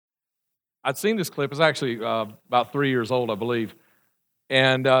I'd seen this clip. It's actually about 3 years old, I believe.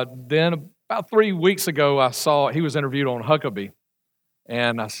 And then about 3 weeks ago, I saw he was interviewed on Huckabee.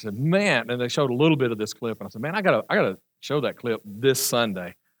 And I said, man, and they showed a little bit of this clip. And I said, man, I gotta show that clip this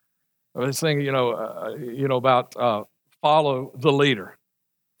Sunday. I was saying, about follow the leader.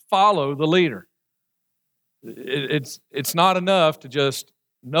 Follow the leader. It's not enough to just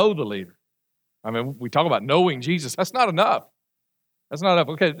know the leader. I mean, we talk about knowing Jesus. That's not enough. That's not enough.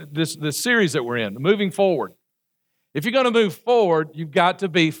 Okay, this series that we're in, moving forward. If you're going to move forward, you've got to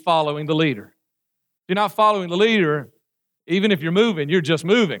be following the leader. If you're not following the leader, even if you're moving, you're just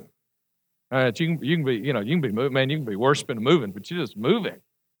moving. You can be moving, man. You can be worshiping and moving, but you're just moving.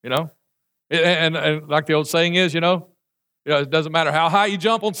 And like the old saying is, it doesn't matter how high you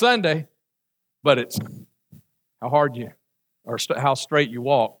jump on Sunday, but it's how hard how straight you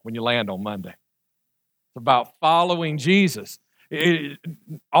walk when you land on Monday. It's about following Jesus.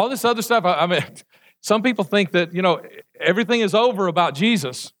 All this other stuff, some people think that, everything is over about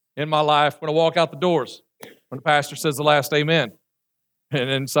Jesus in my life when I walk out the doors, when the pastor says the last amen. And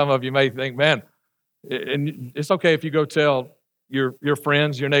then some of you may think, man, and it's okay if you go tell your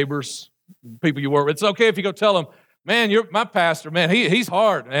friends, your neighbors, people you work with. It's okay if you go tell them, man, my pastor, man, he's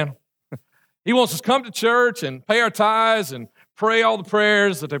hard, man. He wants us to come to church and pay our tithes and pray all the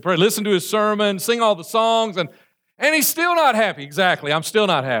prayers that they pray, listen to his sermon, sing all the songs, and he's still not happy. Exactly, I'm still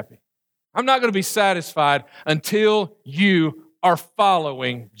not happy. I'm not going to be satisfied until you are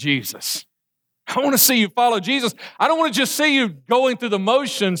following Jesus. I want to see you follow Jesus. I don't want to just see you going through the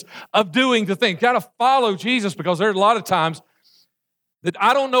motions of doing the thing. Got to follow Jesus, because there are a lot of times that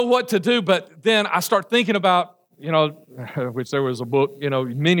I don't know what to do, but then I start thinking about, which there was a book,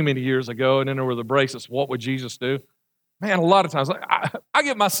 many, many years ago, and then there were the bracelets, What Would Jesus Do? Man, a lot of times, I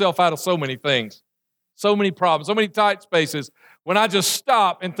get myself out of so many things, so many problems, so many tight spaces, when I just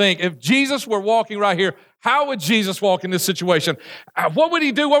stop and think, if Jesus were walking right here, how would Jesus walk in this situation? What would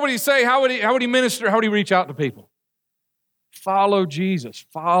he do? What would he say? How would he minister? How would he reach out to people? Follow Jesus.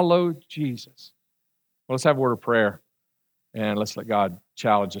 Follow Jesus. Well, let's have a word of prayer, and let's let God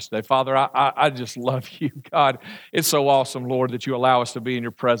challenge us today. Father, I just love you, God. It's so awesome, Lord, that you allow us to be in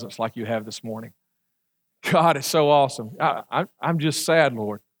your presence like you have this morning. God, it's so awesome. I'm just sad,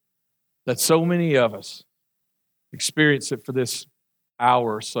 Lord, that so many of us experience it for this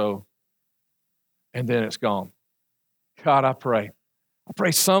hour or so, and then it's gone. God, I pray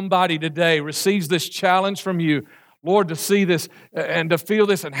somebody today receives this challenge from you, Lord, to see this and to feel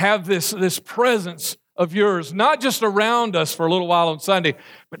this and have this presence of yours, not just around us for a little while on Sunday,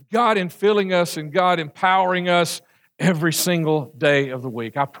 but God in filling us and God empowering us every single day of the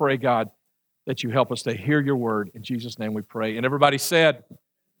week. I pray, God, that you help us to hear your word. In Jesus' name we pray. And everybody said,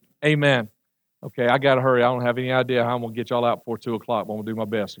 amen. Okay, I got to hurry. I don't have any idea how I'm going to get y'all out before 2 o'clock, but I'm going to do my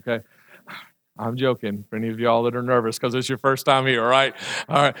best, okay? I'm joking for any of y'all that are nervous because it's your first time here, all right?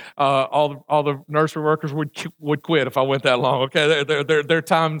 All right. All the nursery workers would quit if I went that long, okay? Their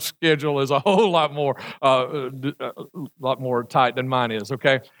time schedule is a whole lot more tight than mine is,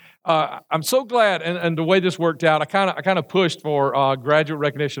 okay? I'm so glad, and the way this worked out, I kind of pushed for graduate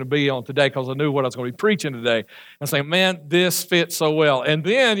recognition to be on today because I knew what I was going to be preaching today. And saying, man, this fits so well. And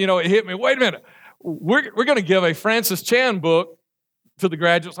then, it hit me, wait a minute, we're going to give a Francis Chan book to the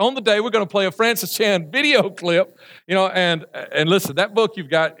graduates. On the day, we're going to play a Francis Chan video clip, and listen, that book you've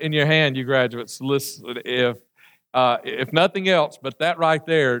got in your hand, you graduates, listen, if nothing else, but that right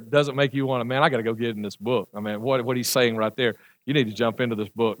there doesn't make you want to, man, I got to go get in this book. I mean, what he's saying right there, you need to jump into this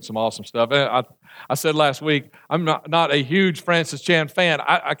book, some awesome stuff. And I said last week, I'm not a huge Francis Chan fan.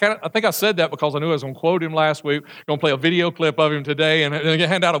 I think I said that because I knew I was going to quote him last week, going to play a video clip of him today, and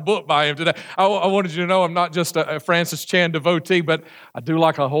hand out a book by him today. I wanted you to know I'm not just a Francis Chan devotee, but I do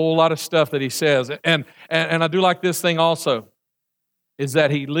like a whole lot of stuff that he says. And I do like this thing also, is that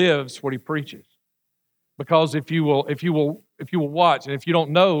he lives what he preaches. Because if you will watch, and if you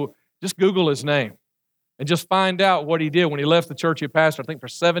don't know, just Google his name. And just find out what he did when he left the church he pastored, I think, for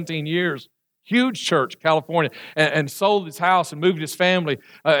 17 years. Huge church, California, and sold his house and moved his family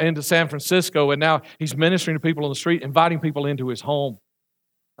into San Francisco. And now he's ministering to people on the street, inviting people into his home.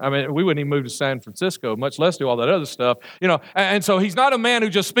 I mean, we wouldn't even move to San Francisco, much less do all that other stuff. And so he's not a man who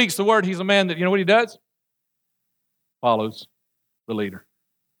just speaks the word. He's a man that, what he does? Follows the leader.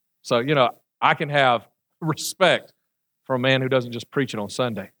 So, I can have respect for a man who doesn't just preach it on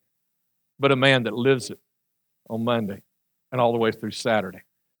Sunday, but a man that lives it on Monday and all the way through Saturday.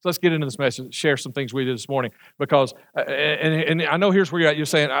 So let's get into this message, share some things we did this morning, because, and I know here's where you're at, you're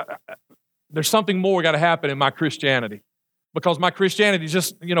saying, there's something more got to happen in my Christianity, because my Christianity is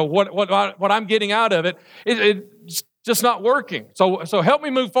just, what I'm getting out of it just not working. So help me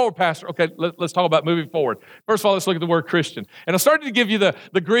move forward, Pastor. Okay, let's talk about moving forward. First of all, let's look at the word Christian. And I started to give you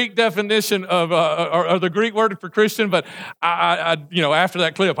the Greek definition of, or the Greek word for Christian, but I after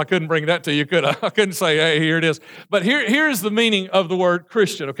that clip, I couldn't bring that to you, could I? I couldn't say, hey, here it is. But here's the meaning of the word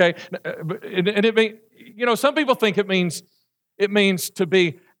Christian, okay? And it means, some people think it means to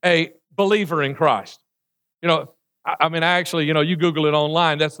be a believer in Christ. Actually, you Google it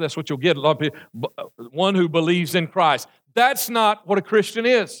online, that's what you'll get. A lot of people, one who believes in Christ. That's not what a Christian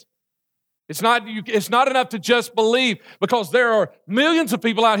is. It's not enough to just believe, because there are millions of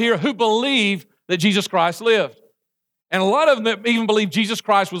people out here who believe that Jesus Christ lived. And a lot of them even believe Jesus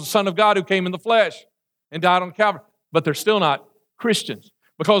Christ was the Son of God who came in the flesh and died on Calvary. But they're still not Christians.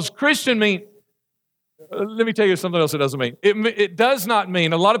 Because Christian means, let me tell you something else it doesn't mean. It does not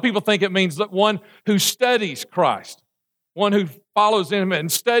mean, a lot of people think it means that one who studies Christ, one who follows Him and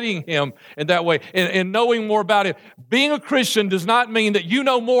studying Him in that way and knowing more about Him. Being a Christian does not mean that you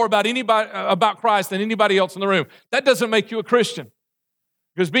know more about Christ than anybody else in the room. That doesn't make you a Christian.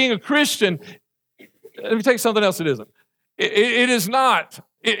 Because being a Christian, let me tell you something else it isn't. It is not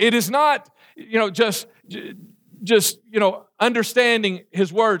just understanding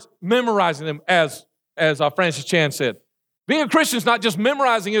His words, memorizing them as Francis Chan said. Being a Christian is not just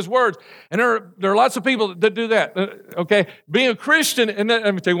memorizing His words. And there are lots of people that do that, okay? Being a Christian, and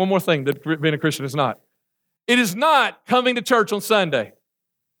let me tell you one more thing that being a Christian is not. It is not coming to church on Sunday.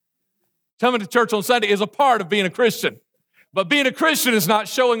 Coming to church on Sunday is a part of being a Christian. But being a Christian is not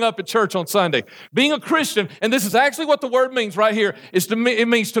showing up at church on Sunday. Being a Christian, and this is actually what the word means right here, it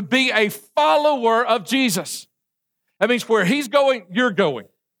means to be a follower of Jesus. That means where He's going, you're going.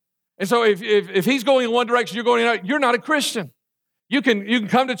 And so if He's going in one direction, you're going in another, you're not a Christian. You can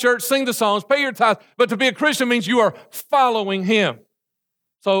come to church, sing the songs, pay your tithes, but to be a Christian means you are following Him.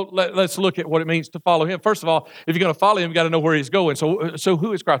 So let's look at what it means to follow Him. First of all, if you're going to follow Him, you've got to know where He's going. So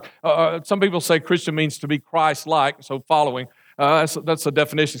who is Christ? Some people say Christian means to be Christ-like, so following. That's a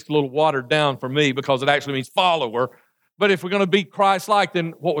definition. It's a little watered down for me because it actually means follower. But if we're going to be Christ-like,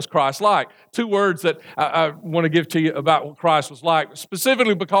 then what was Christ-like? Two words that I want to give to you about what Christ was like,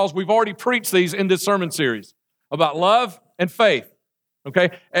 specifically because we've already preached these in this sermon series about love and faith,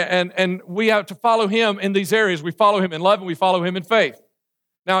 okay? And we have to follow Him in these areas. We follow Him in love and we follow Him in faith.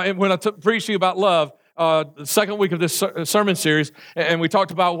 Now, when I preached to you about love, the second week of this sermon series, and we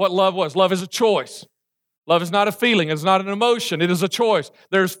talked about what love was. Love is a choice. Love is not a feeling. It's not an emotion. It is a choice.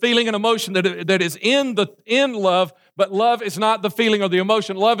 There's feeling and emotion that is in love, but love is not the feeling or the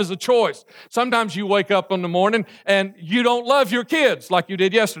emotion. Love is a choice. Sometimes you wake up in the morning and you don't love your kids like you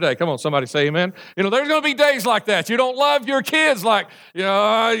did yesterday. Come on, somebody say amen. There's going to be days like that. You don't love your kids like, you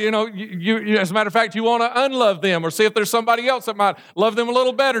as a matter of fact, you want to unlove them or see if there's somebody else that might love them a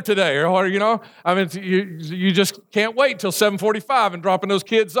little better today. Or you just can't wait till 7:45 and dropping those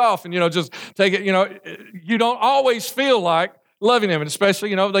kids off and, just take it, you don't always feel like loving them, and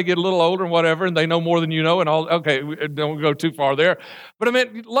especially, they get a little older and whatever, and they know more than you know, and all, okay, don't go too far there. But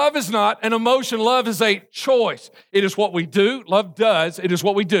love is not an emotion. Love is a choice. It is what we do. Love does. It is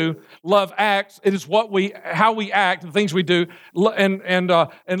what we do. Love acts. It is how we act, the things we do, and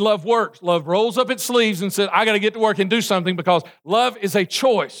love works. Love rolls up its sleeves and says, I got to get to work and do something, because love is a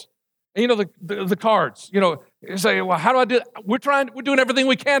choice. And the cards, you say, well, how do I do it? We're doing everything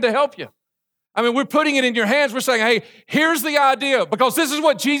we can to help you. We're putting it in your hands. We're saying, hey, here's the idea, because this is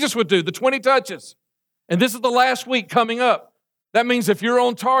what Jesus would do, the 20 touches. And this is the last week coming up. That means if you're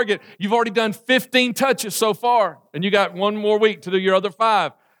on target, you've already done 15 touches so far, and you got one more week to do your other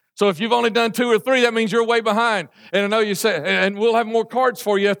 5. So if you've only done 2 or 3, that means you're way behind. And I know you say, and we'll have more cards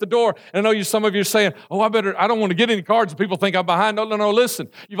for you at the door. And I know some of you are saying, I don't want to get any cards. People think I'm behind. No, listen.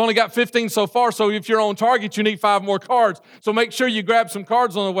 You've only got 15 so far, so if you're on target, you need 5 more cards. So make sure you grab some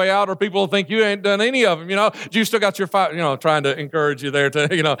cards on the way out, or people will think you ain't done any of them, You still got your 5, trying to encourage you there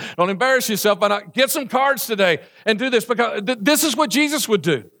to, don't embarrass yourself by not. Get some cards today and do this, because this is what Jesus would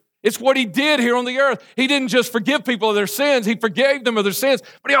do. It's what He did here on the earth. He didn't just forgive people of their sins. He forgave them of their sins,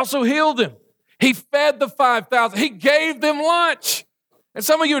 but He also healed them. He fed the 5,000. He gave them lunch. And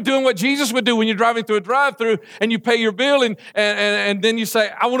some of you are doing what Jesus would do when you're driving through a drive-through and you pay your bill and then you say,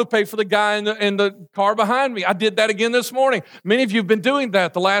 I want to pay for the guy in the car behind me. I did that again this morning. Many of you have been doing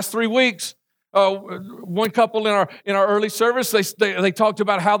that the last 3 weeks. One couple in our early service, they talked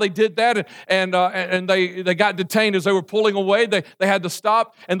about how they did that, and they got detained as they were pulling away. They had to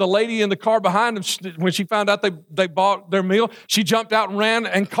stop, and the lady in the car behind them, when she found out they bought their meal, she jumped out and ran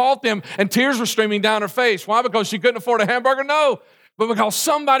and caught them, and tears were streaming down her face. Why? Because she couldn't afford a hamburger? No, but because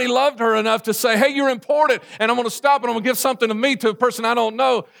somebody loved her enough to say, hey, you're important, and I'm going to stop and I'm going to give something of me to a person I don't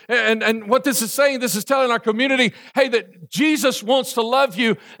know. And what this is saying, this is telling our community, hey, that Jesus wants to love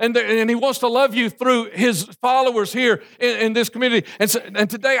you, and he wants to love you through his followers here in this community. And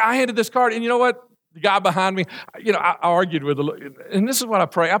today I handed this card, and you know what? The guy behind me, I argued with him, and this is what I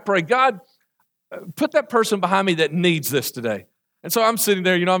pray. I pray, God, put that person behind me that needs this today. And so I'm sitting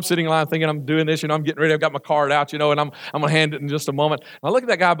there, I'm sitting in line thinking I'm doing this, I'm getting ready. I've got my card out, and I'm going to hand it in just a moment. And I look at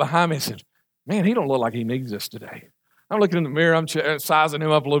that guy behind me and said, man, he don't look like he needs this today. I'm looking in the mirror, I'm sizing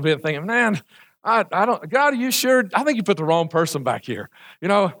him up a little bit, thinking, man, I don't, God, are you sure? I think you put the wrong person back here,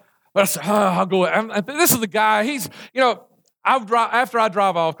 But I said, I'll go. This is the guy, he's, after I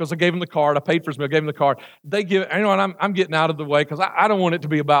drive off, because I gave him the card, I paid for his meal, gave him the card, they give, and I'm getting out of the way, because I don't want it to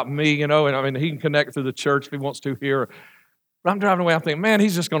be about me, and he can connect through the church if he wants to here. But I'm driving away, I'm thinking, man,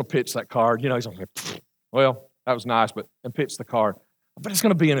 he's just going to pitch that card. He's going to say, well, that was nice, and pitch the card. But it's going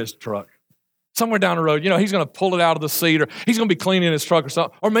to be in his truck. Somewhere down the road, he's going to pull it out of the seat, or he's going to be cleaning his truck or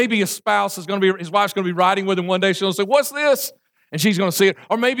something. Or maybe his wife's going to be riding with him one day. She's going to say, what's this? And she's going to see it.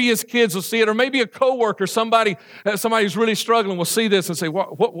 Or maybe his kids will see it. Or maybe a coworker, somebody who's really struggling will see this and say,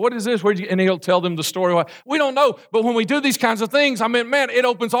 what is this? And he'll tell them the story. We don't know. But when we do these kinds of things, it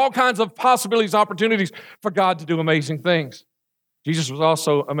opens all kinds of possibilities, opportunities for God to do amazing things. Jesus was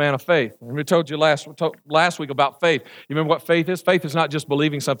also a man of faith. And we told you last week about faith. You remember what faith is? Faith is not just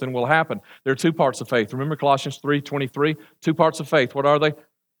believing something will happen. There are two parts of faith. Remember Colossians 3:23? Two parts of faith. What are they?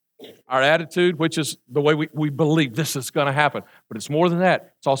 Our attitude, which is the way we believe this is going to happen. But it's more than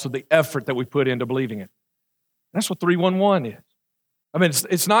that. It's also the effort that we put into believing it. That's what 311 is.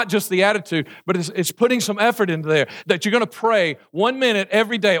 It's not just the attitude, but it's putting some effort into there. That you're going to pray 1 minute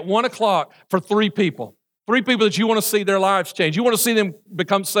every day at 1 o'clock for 3 people. 3 people that you want to see their lives change. You want to see them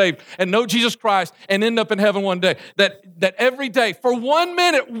become saved and know Jesus Christ and end up in heaven one day. That every day for 1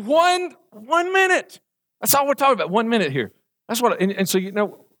 minute, one minute. That's all we're talking about, 1 minute here. That's what, and so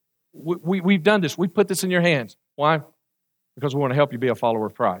we've done this. We put this in your hands. Why? Because we want to help you be a follower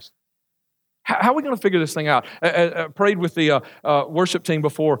of Christ. How are we going to figure this thing out? I prayed with the worship team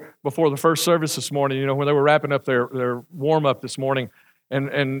before the first service this morning, when they were wrapping up their warm-up this morning.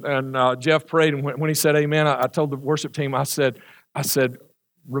 And Jeff prayed, and when he said amen, I told the worship team, I said,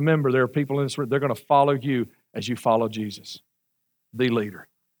 remember, there are people in this room, they're going to follow you as you follow Jesus, the leader.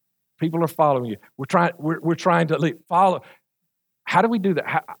 People are following you. We're trying to follow. How do we do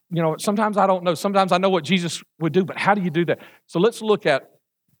that? Sometimes I don't know. Sometimes I know what Jesus would do, but how do you do that? So let's look at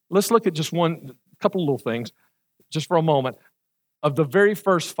just a couple little things, just for a moment, of the very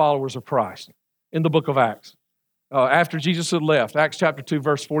first followers of Christ in the book of Acts. After Jesus had left, Acts chapter 2,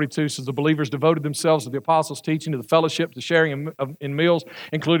 verse 42 says, the believers devoted themselves to the apostles' teaching, to the fellowship, to sharing in meals,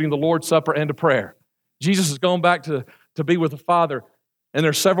 including the Lord's Supper, and to prayer. Jesus has gone back to be with the Father, and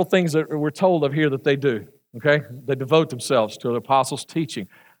there's several things that we're told of here that they do. Okay? They devote themselves to the apostles' teaching.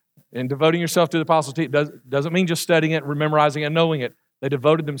 And devoting yourself to the apostles' teaching doesn't mean just studying it, memorizing it, and knowing it. They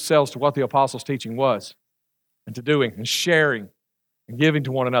devoted themselves to what the apostles' teaching was, and to doing, and sharing, and giving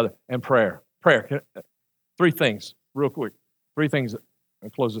to one another, and prayer. Prayer. 3 things, real quick. 3 things that I'll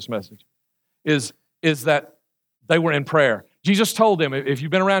close this message. Is that they were in prayer. Jesus told them, if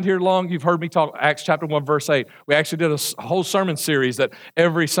you've been around here long, you've heard me talk, Acts chapter 1, verse 8. We actually did a whole sermon series that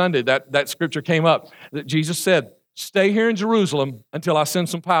every Sunday that scripture came up. That Jesus said, stay here in Jerusalem until I send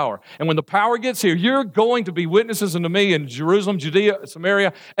some power. And when the power gets here, you're going to be witnesses unto me in Jerusalem, Judea,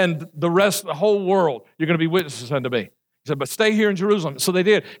 Samaria, and the rest of the whole world. You're going to be witnesses unto me. He said, but stay here in Jerusalem. So they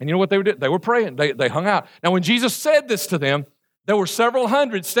did. And you know what they did? They were praying. They hung out. Now, when Jesus said this to them, there were several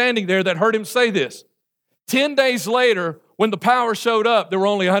hundred standing there that heard him say this. 10 days later, when the power showed up, there were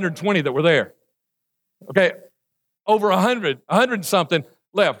only 120 that were there. Okay, over 100 and something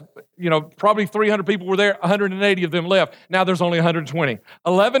left. Probably 300 people were there, 180 of them left. Now there's only 120.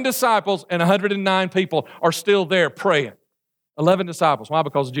 11 disciples and 109 people are still there praying. 11 disciples. Why?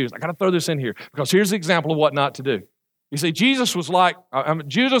 Because of Jesus. I got to throw this in here because here's the example of what not to do. You see, Judas was like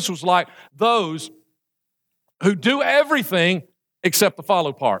those who do everything except the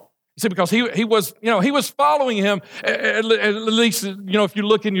follow part. You see, because he was following him. At least, if you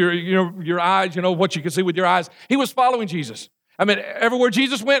look in your eyes, what you can see with your eyes. He was following Jesus. Everywhere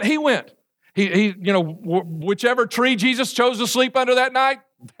Jesus went, he went. He whichever tree Jesus chose to sleep under that night,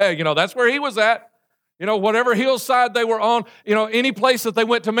 that's where he was at. Whatever hillside they were on, any place that they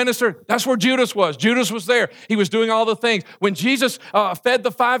went to minister, that's where Judas was. Judas was there. He was doing all the things. When Jesus fed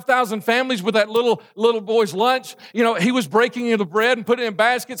the 5,000 families with that little boy's lunch, he was breaking the bread and putting it in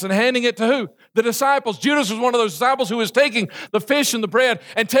baskets and handing it to who? The disciples. Judas was one of those disciples who was taking the fish and the bread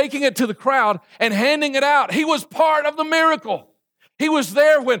and taking it to the crowd and handing it out. He was part of the miracle. He was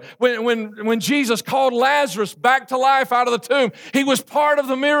there when Jesus called Lazarus back to life out of the tomb. He was part of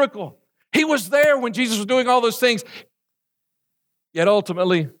the miracle. He was there when Jesus was doing all those things. Yet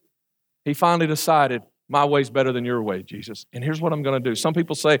ultimately, he finally decided, my way's better than your way, Jesus. And here's what I'm going to do. Some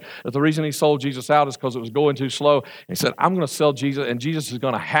people say that the reason he sold Jesus out is because it was going too slow. And he said, I'm going to sell Jesus, and Jesus is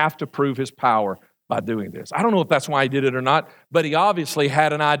going to have to prove his power by doing this. I don't know if that's why he did it or not, but he obviously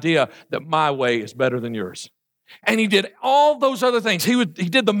had an idea that my way is better than yours. And he did all those other things. He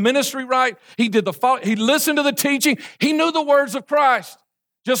did the ministry right. He listened to the teaching. He knew the words of Christ,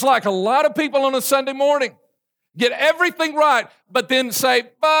 just like a lot of people on a Sunday morning. Get everything right, but then say,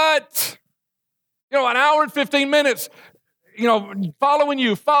 but, an hour and 15 minutes, following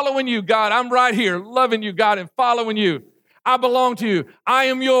you, God. I'm right here, loving you, God, and following you. I belong to you. I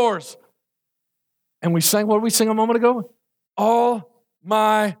am yours. And we sang, what did we sing a moment ago? All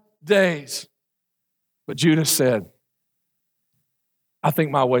my days. But Judas said, I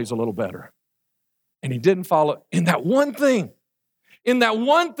think my way's a little better. And he didn't follow in that one thing. In that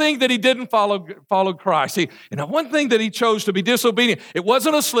one thing that he didn't follow Christ. In that one thing that he chose to be disobedient. It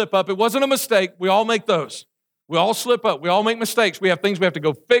wasn't a slip up. It wasn't a mistake. We all make those. We all slip up. We all make mistakes. We have things we have to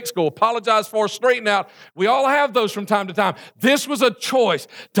go fix, go apologize for, straighten out. We all have those from time to time. This was a choice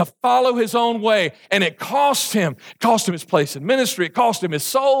to follow his own way, and it cost him. It cost him his place in ministry. It cost him his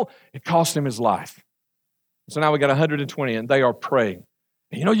soul. It cost him his life. So now we got 120, and they are praying.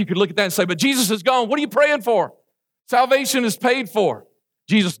 And you could look at that and say, but Jesus is gone. What are you praying for? Salvation is paid for.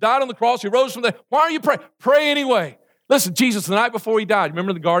 Jesus died on the cross. He rose from there. Why are you praying? Pray anyway. Listen, Jesus, the night before he died,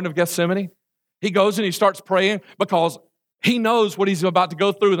 remember the Garden of Gethsemane? He goes and he starts praying because he knows what he's about to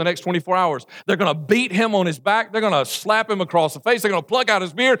go through in the next 24 hours. They're going to beat him on his back. They're going to slap him across the face. They're going to pluck out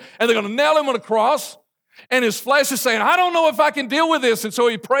his beard, and they're going to nail him on a cross. And his flesh is saying, I don't know if I can deal with this. And so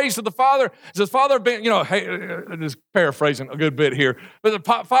he prays to the Father. He says, Father, just paraphrasing a good bit here. But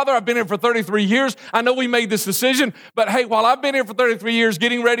Father, I've been here for 33 years. I know we made this decision. But hey, while I've been here for 33 years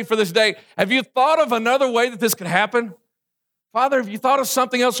getting ready for this day, have you thought of another way that this could happen? Father, have you thought of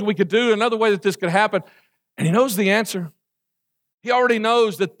something else that we could do, another way that this could happen? And he knows the answer. He already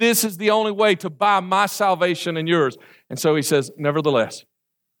knows that this is the only way to buy my salvation and yours. And so he says, nevertheless.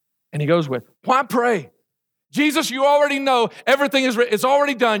 And he goes with, why pray? Jesus, you already know everything is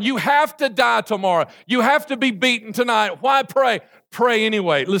already done. You have to die tomorrow. You have to be beaten tonight. Why pray? Pray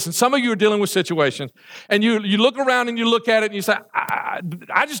anyway. Listen, some of you are dealing with situations, and you look around and you look at it and you say,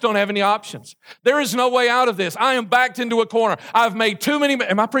 I just don't have any options. There is no way out of this. I am backed into a corner. I've made too many.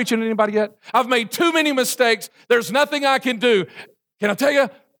 Am I preaching to anybody yet? I've made too many mistakes. There's nothing I can do. Can I tell you?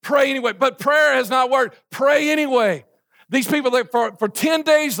 Pray anyway. But prayer has not worked. Pray anyway. These people, for 10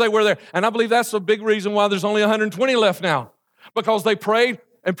 days they were there. And I believe that's a big reason why there's only 120 left now. Because they prayed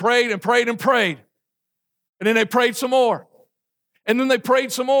and prayed and prayed and prayed. And then they prayed some more. And then they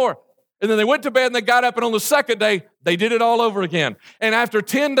prayed some more. And then they went to bed and they got up, and on the second day, they did it all over again. And after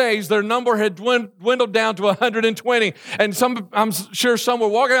 10 days, their number had dwindled down to 120. And I'm sure some were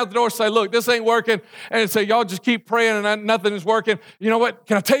walking out the door and say, look, this ain't working. And say, y'all just keep praying and nothing is working. You know what?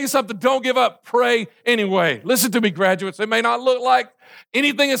 Can I tell you something? Don't give up. Pray anyway. Listen to me, graduates. It may not look like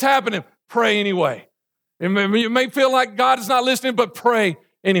anything is happening. Pray anyway. It may feel like God is not listening, but pray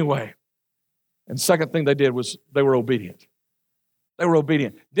anyway. And the second thing they did was they were obedient. They were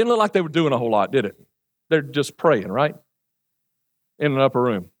obedient. Didn't look like they were doing a whole lot, did it? They're just praying, right? In an upper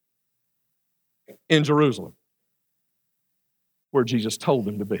room in Jerusalem, where Jesus told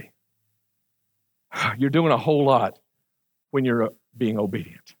them to be. You're doing a whole lot when you're being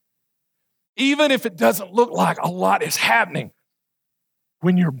obedient. Even if it doesn't look like a lot is happening,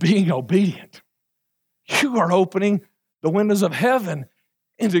 when you're being obedient, you are opening the windows of heaven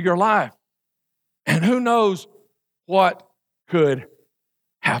into your life. And who knows what could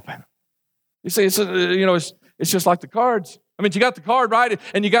happen. You see, it's just like the cards. I mean, you got the card, right?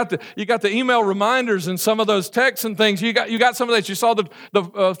 And you got the email reminders and some of those texts and things. You got some of that. You saw the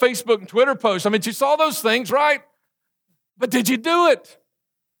Facebook and Twitter posts. I mean, you saw those things, right? But did you do it?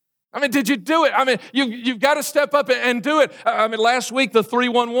 I mean, did you do it? I mean, you've got to step up and do it. I mean, last week, the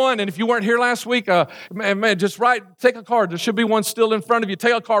 311, and if you weren't here last week, just take a card. There should be one still in front of you.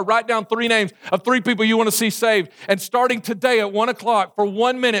 Take a card, write down 3 names of 3 people you want to see saved. And starting today at 1 o'clock for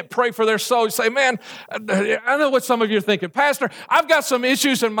 1 minute, pray for their soul. You say, man, I know what some of you are thinking. Pastor, I've got some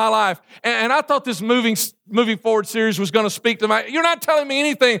issues in my life, and I thought this moving forward series was going to speak to my. You're not telling me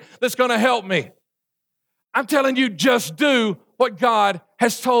anything that's going to help me. I'm telling you, just do what God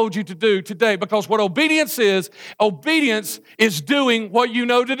has told you to do today. Because what obedience is doing what you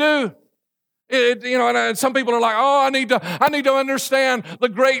know to do. And some people are like, oh, I need to understand the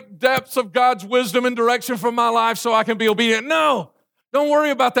great depths of God's wisdom and direction for my life so I can be obedient. No, Don't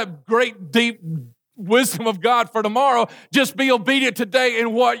worry about that great, deep wisdom of God for tomorrow. Just be obedient today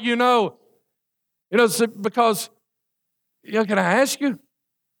in what you know. Because, can I ask you,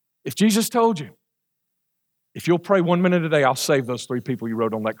 if Jesus told you, if you'll pray 1 minute a day, I'll save those 3 people you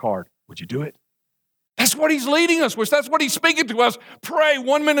wrote on that card, would you do it? That's what he's leading us with. That's what he's speaking to us. Pray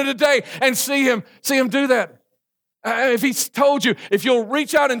 1 minute a day and see him do that. If he's told you, if you'll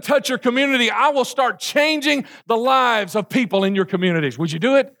reach out and touch your community, I will start changing the lives of people in your communities. Would you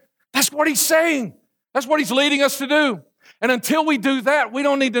do it? That's what he's saying. That's what he's leading us to do. And until we do that, we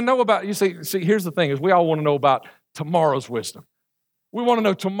don't need to know about, you see, here's the thing, is we all want to know about tomorrow's wisdom. We want to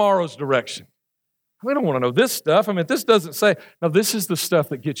know tomorrow's direction. We don't want to know this stuff. This doesn't say, no, this is the stuff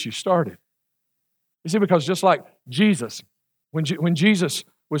that gets you started. You see, because just like Jesus, when Jesus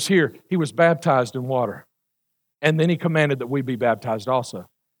was here, he was baptized in water. And then he commanded that we be baptized also.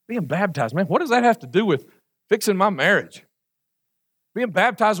 Being baptized, man, what does that have to do with fixing my marriage? Being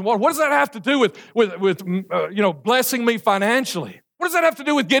baptized in water, what does that have to do with blessing me financially? What does that have to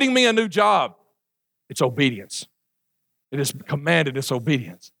do with getting me a new job? It's obedience. It is commanded, it's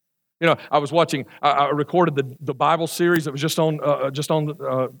obedience. I was watching, I recorded the Bible series that was just on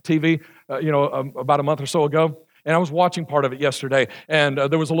TV, about a month or so ago. And I was watching part of it yesterday, and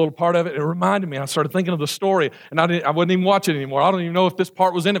there was a little part of it. It reminded me. I started thinking of the story, and I wouldn't even watch it anymore. I don't even know if this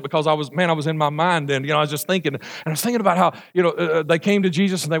part was in it because I was in my mind then. I was just thinking, and I was thinking about how they came to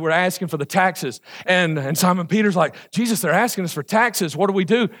Jesus and they were asking for the taxes, and Simon Peter's like, Jesus, they're asking us for taxes. What do we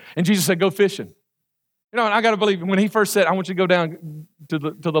do? And Jesus said, go fishing. And I got to believe when he first said, I want you to go down to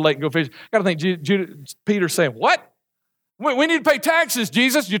the lake and go fishing. I got to think Peter's saying, what? We need to pay taxes,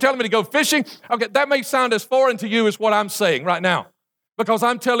 Jesus. You're telling me to go fishing? Okay, that may sound as foreign to you as what I'm saying right now. Because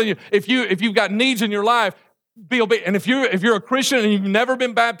I'm telling you, if you've got needs in your life, be obedient. And if you're a Christian and you've never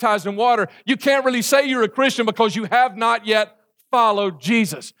been baptized in water, you can't really say you're a Christian because you have not yet followed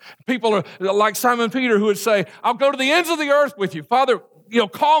Jesus. People are like Simon Peter who would say, I'll go to the ends of the earth with you. Father,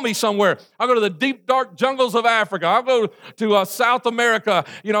 call me somewhere. I'll go to the deep, dark jungles of Africa. I'll go to South America.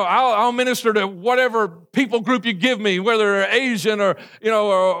 I'll minister to whatever people group you give me, whether they're Asian or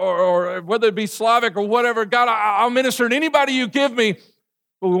whether it be Slavic or whatever. God, I'll minister to anybody you give me,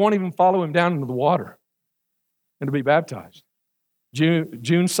 but we won't even follow him down into the water and to be baptized. June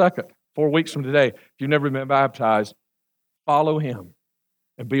 2nd, 4 weeks from today, if you've never been baptized, follow him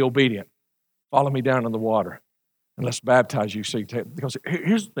and be obedient. Follow me down in the water. And let's baptize you. Because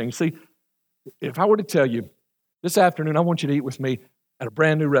here's the thing. See, if I were to tell you, this afternoon, I want you to eat with me at a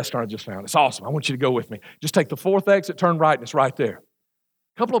brand new restaurant I just found. It's awesome. I want you to go with me. Just take the 4th exit, turn right, and it's right there.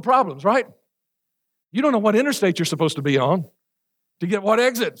 A couple of problems, right? You don't know what interstate you're supposed to be on to get what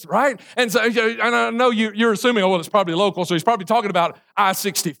exits, right? And so, and I know you're assuming, it's probably local, so he's probably talking about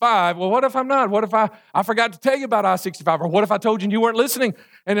I-65. Well, what if I'm not? What if I forgot to tell you about I-65? Or what if I told you and you weren't listening?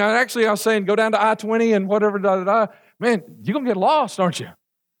 And I was saying, go down to I-20 and whatever, Man, you're going to get lost, aren't you?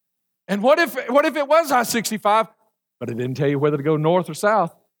 And what if it was I-65, but it didn't tell you whether to go north or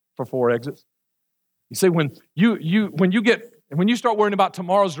south for 4 exits? You see, when you start worrying about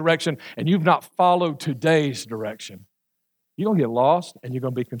tomorrow's direction and you've not followed today's direction, you're going to get lost and you're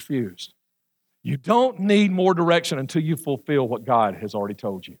going to be confused. You don't need more direction until you fulfill what God has already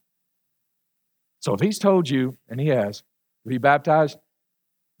told you. So if he's told you, and he has, to be baptized,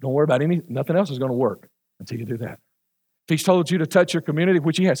 don't worry about nothing else is going to work until you do that. If he's told you to touch your community,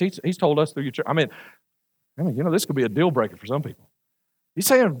 which he has, he's told us through your church. This could be a deal breaker for some people. He's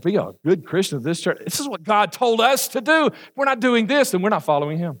saying, be a good Christian of this church. This is what God told us to do. If we're not doing this, then we're not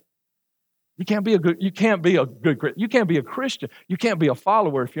following him. You can't be a good Christian. You can't be a Christian. You can't be a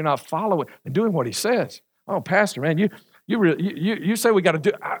follower if you're not following and doing what he says. Oh, Pastor, man, you say we got to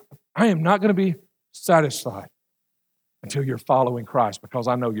do. I am not going to be satisfied until you're following Christ, because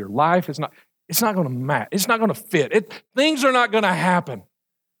I know your life is not. It's not going to match. It's not going to fit. Things are not going to happen,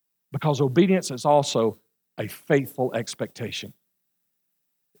 because obedience is also a faithful expectation.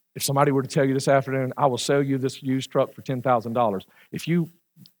 If somebody were to tell you this afternoon, I will sell you this used truck for $10,000. If you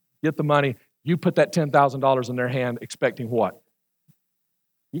get the money, you put that $10,000 in their hand expecting what?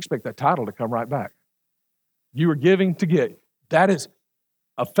 You expect that title to come right back. You are giving to get. That is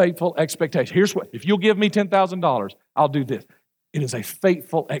a faithful expectation. Here's what, if you'll give me $10,000, I'll do this. It is a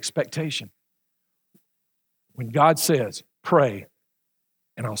faithful expectation. When God says, pray,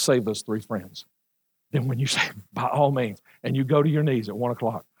 and I'll save those 3 friends, then when you say, by all means, and you go to your knees at 1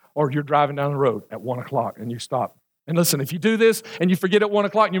 o'clock, or you're driving down the road at 1 o'clock and you stop. And listen, if you do this and you forget at 1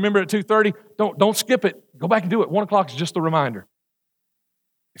 o'clock and you remember at 2:30, don't skip it. Go back and do it. 1 o'clock is just a reminder.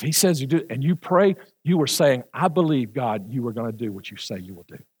 If he says you do it and you pray, you are saying, I believe, God, you are going to do what you say you will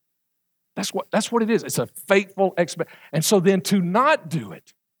do. That's what it is. It's a faithful expectation. And so then to not do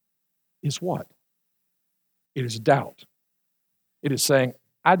it is what? It is doubt. It is saying,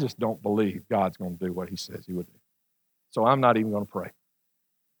 I just don't believe God's going to do what he says he would do. So I'm not even going to pray.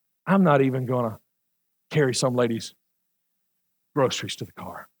 I'm not even going to carry some lady's groceries to the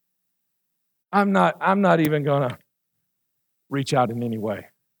car. I'm not even going to reach out in any way.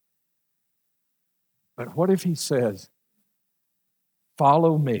 But what if he says,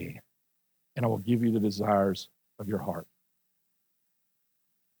 follow me, and I will give you the desires of your heart?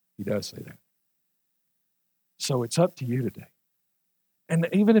 He does say that. So it's up to you today. And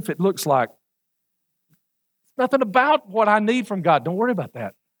even if it looks like it's nothing about what I need from God, don't worry about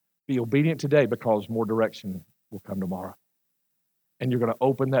that. Be obedient today, because more direction will come tomorrow. And you're going to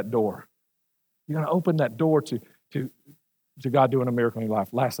open that door. You're going to open that door to God doing a miracle in your life.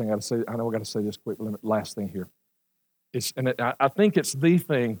 Last thing I got to say, I know I got to say this quick, last thing here. I think it's the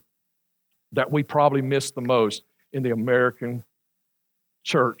thing that we probably miss the most in the American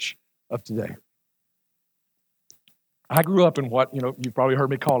church of today. I grew up in what, you've probably heard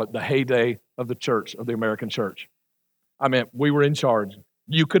me call it the heyday of the church, of the American church. I mean, we were in charge.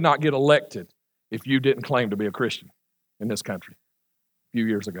 You could not get elected if you didn't claim to be a Christian in this country a few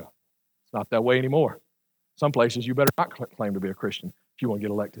years ago. It's not that way anymore. Some places you better not claim to be a Christian if you want to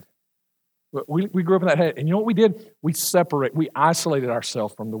get elected. But we grew up in that head. And you know what we did? We isolated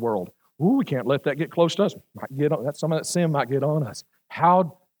ourselves from the world. Ooh, we can't let that get close to us. Some of that sin might get on us.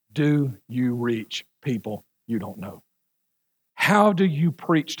 How do you reach people you don't know? How do you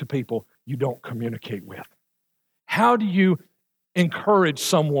preach to people you don't communicate with? How do you encourage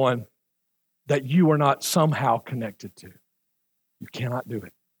someone that you are not somehow connected to? You cannot do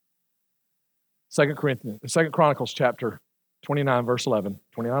it. 2 Chronicles chapter 29, verse 11.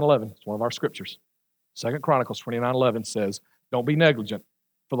 29:11, it's one of our scriptures. 2 Chronicles 29:11 says, don't be negligent,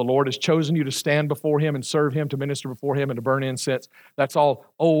 for the Lord has chosen you to stand before him and serve him, to minister before him and to burn incense. That's all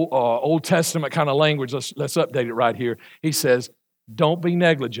Old Testament kind of language. Let's update it right here. He says, don't be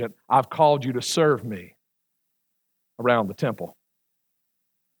negligent. I've called you to serve me around the temple.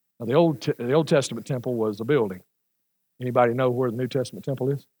 Now, the Old Testament temple was a building. Anybody know where the New Testament temple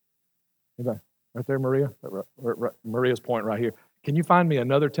is? Anybody? Right there, Maria? Maria's point right here. Can you find me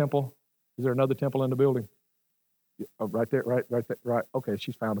another temple? Is there another temple in the building? Oh, right there, right there, right. Okay,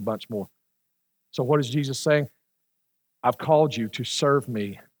 she's found a bunch more. So what is Jesus saying? I've called you to serve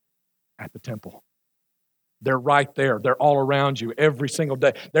me at the temple. They're right there. They're all around you every single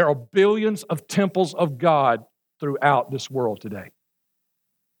day. There are billions of temples of God throughout this world today.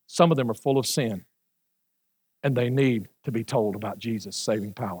 Some of them are full of sin, and they need to be told about Jesus'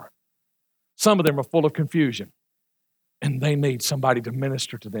 saving power. Some of them are full of confusion, and they need somebody to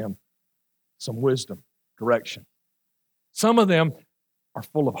minister to them some wisdom, direction. Some of them are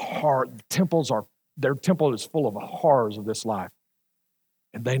full of their temple is full of horrors of this life,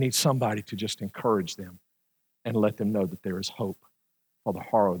 and they need somebody to just encourage them and let them know that there is hope for the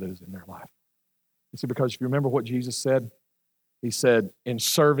horror that is in their life. You see, because if you remember what Jesus said, he said, in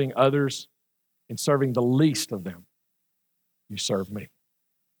serving others, in serving the least of them, you serve me.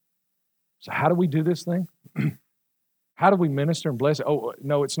 So how do we do this thing? How do we minister and bless? Oh,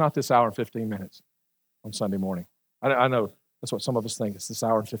 no, it's not this hour and 15 minutes on Sunday morning. I know that's what some of us think. It's this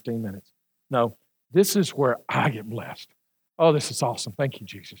hour and 15 minutes. No, this is where I get blessed. Oh, this is awesome. Thank you,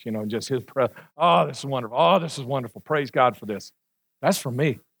 Jesus. Just his prayer. Oh, this is wonderful. Oh, this is wonderful. Praise God for this. That's for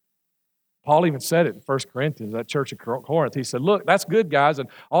me. Paul even said it in 1 Corinthians, that church at Corinth. He said, look, that's good, guys, and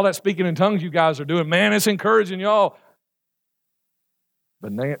all that speaking in tongues you guys are doing, man, it's encouraging y'all.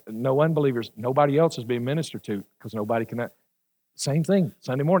 But no unbelievers, nobody else is being ministered to because nobody can. Same thing,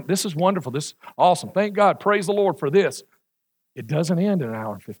 Sunday morning. This is wonderful. This is awesome. Thank God. Praise the Lord for this. It doesn't end in an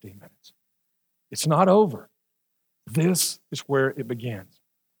hour and 15 minutes. It's not over. This is where it begins.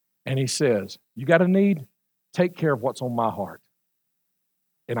 And he says, you got a need? Take care of what's on my heart,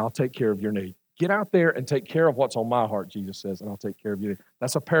 and I'll take care of your need. Get out there and take care of what's on my heart, Jesus says, and I'll take care of you.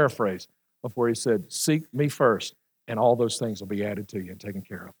 That's a paraphrase of where he said, seek me first, and all those things will be added to you and taken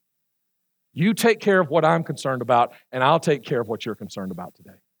care of. You take care of what I'm concerned about, and I'll take care of what you're concerned about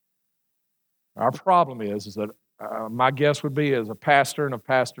today. Our problem is that my guess would be, as a pastor, and I've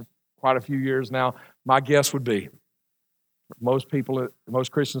pastored quite a few years now, my guess would be most people,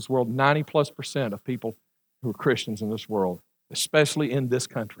 most Christians in this world, 90+% of people who are Christians in this world, especially in this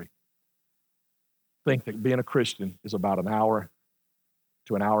country, think that being a Christian is about an hour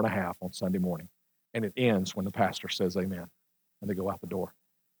to an hour and a half on Sunday morning. And it ends when the pastor says amen, and they go out the door.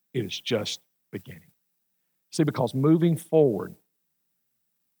 It is just beginning. See, because moving forward,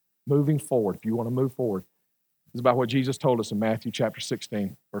 if you want to move forward, It's about what Jesus told us in Matthew chapter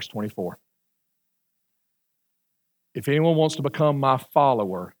 16, verse 24. If anyone wants to become my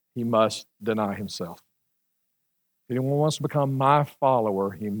follower, he must deny himself. If anyone wants to become my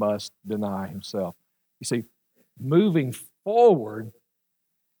follower, he must deny himself. You see, moving forward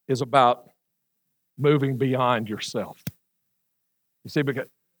is about moving beyond yourself. You see, because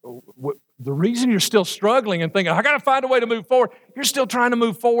the reason you're still struggling and thinking, I got to find a way to move forward, you're still trying to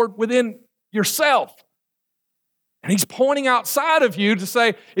move forward within yourself. And he's pointing outside of you to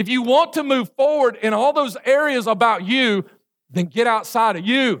say, if you want to move forward in all those areas about you, then get outside of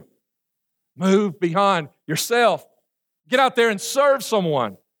you. Move beyond yourself. Get out there and serve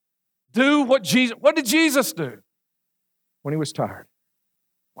someone. Do what did Jesus do when he was tired?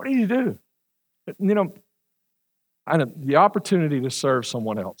 What did he do? You know, the opportunity to serve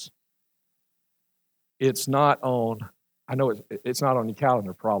someone else. It's not on, I know it's not on your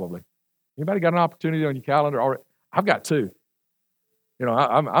calendar probably. Anybody got an opportunity on your calendar already? I've got two. You know,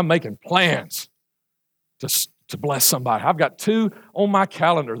 I'm making plans to bless somebody. I've got two on my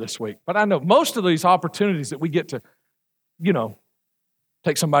calendar this week. But I know most of these opportunities that we get to, you know,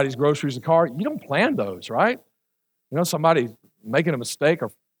 take somebody's groceries in the car, you don't plan those, right? You know, somebody making a mistake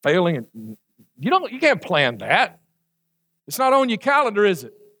or failing, and you can't plan that. It's not on your calendar, is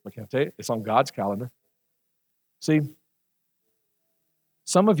it? But can I tell you, it's on God's calendar. See,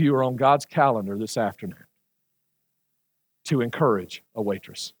 some of you are on God's calendar this afternoon to encourage a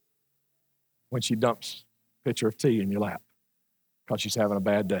waitress when she dumps a pitcher of tea in your lap because she's having a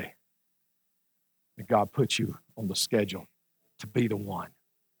bad day. And God puts you on the schedule to be the one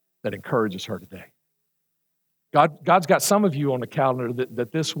that encourages her today. God's got some of you on the calendar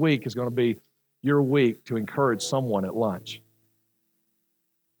that this week is going to be your week to encourage someone at lunch.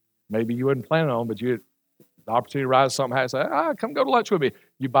 Maybe you wouldn't plan on, but the opportunity arises, something has to say, come go to lunch with me.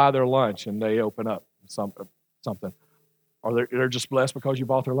 You buy their lunch and they open up something. Or they're just blessed because you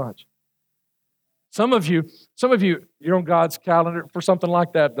bought their lunch. Some of you, you're on God's calendar for something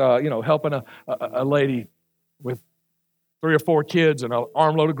like that, helping a lady with 3 or 4 kids and an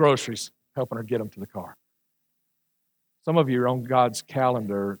armload of groceries, helping her get them to the car. Some of you are on God's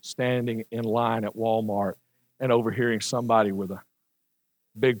calendar standing in line at Walmart and overhearing somebody with a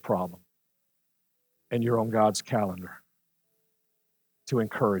big problem. And you're on God's calendar to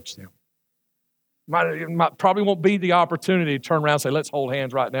encourage them. Probably won't be the opportunity to turn around and say, let's hold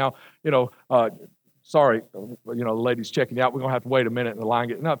hands right now. Sorry, the lady's checking you out. We're going to have to wait a minute in the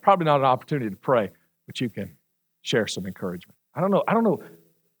line. No, probably not an opportunity to pray, but you can share some encouragement. I don't know.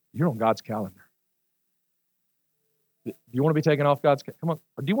 You're on God's calendar. Do you want to be taken off God's calendar? Come on.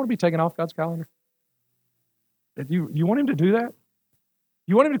 Do you want to be taken off God's calendar? Do you want him to do that?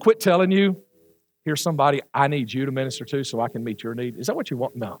 You want him to quit telling you, here's somebody I need you to minister to so I can meet your need? Is that what you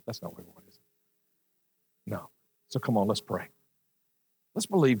want? No, that's not what we want, is it? No. So come on, let's pray. Let's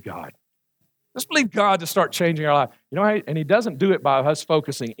believe God. Let's believe God to start changing our life. And he doesn't do it by us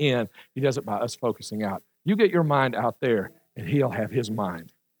focusing in. He does it by us focusing out. You get your mind out there, and he'll have his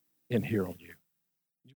mind in here on you.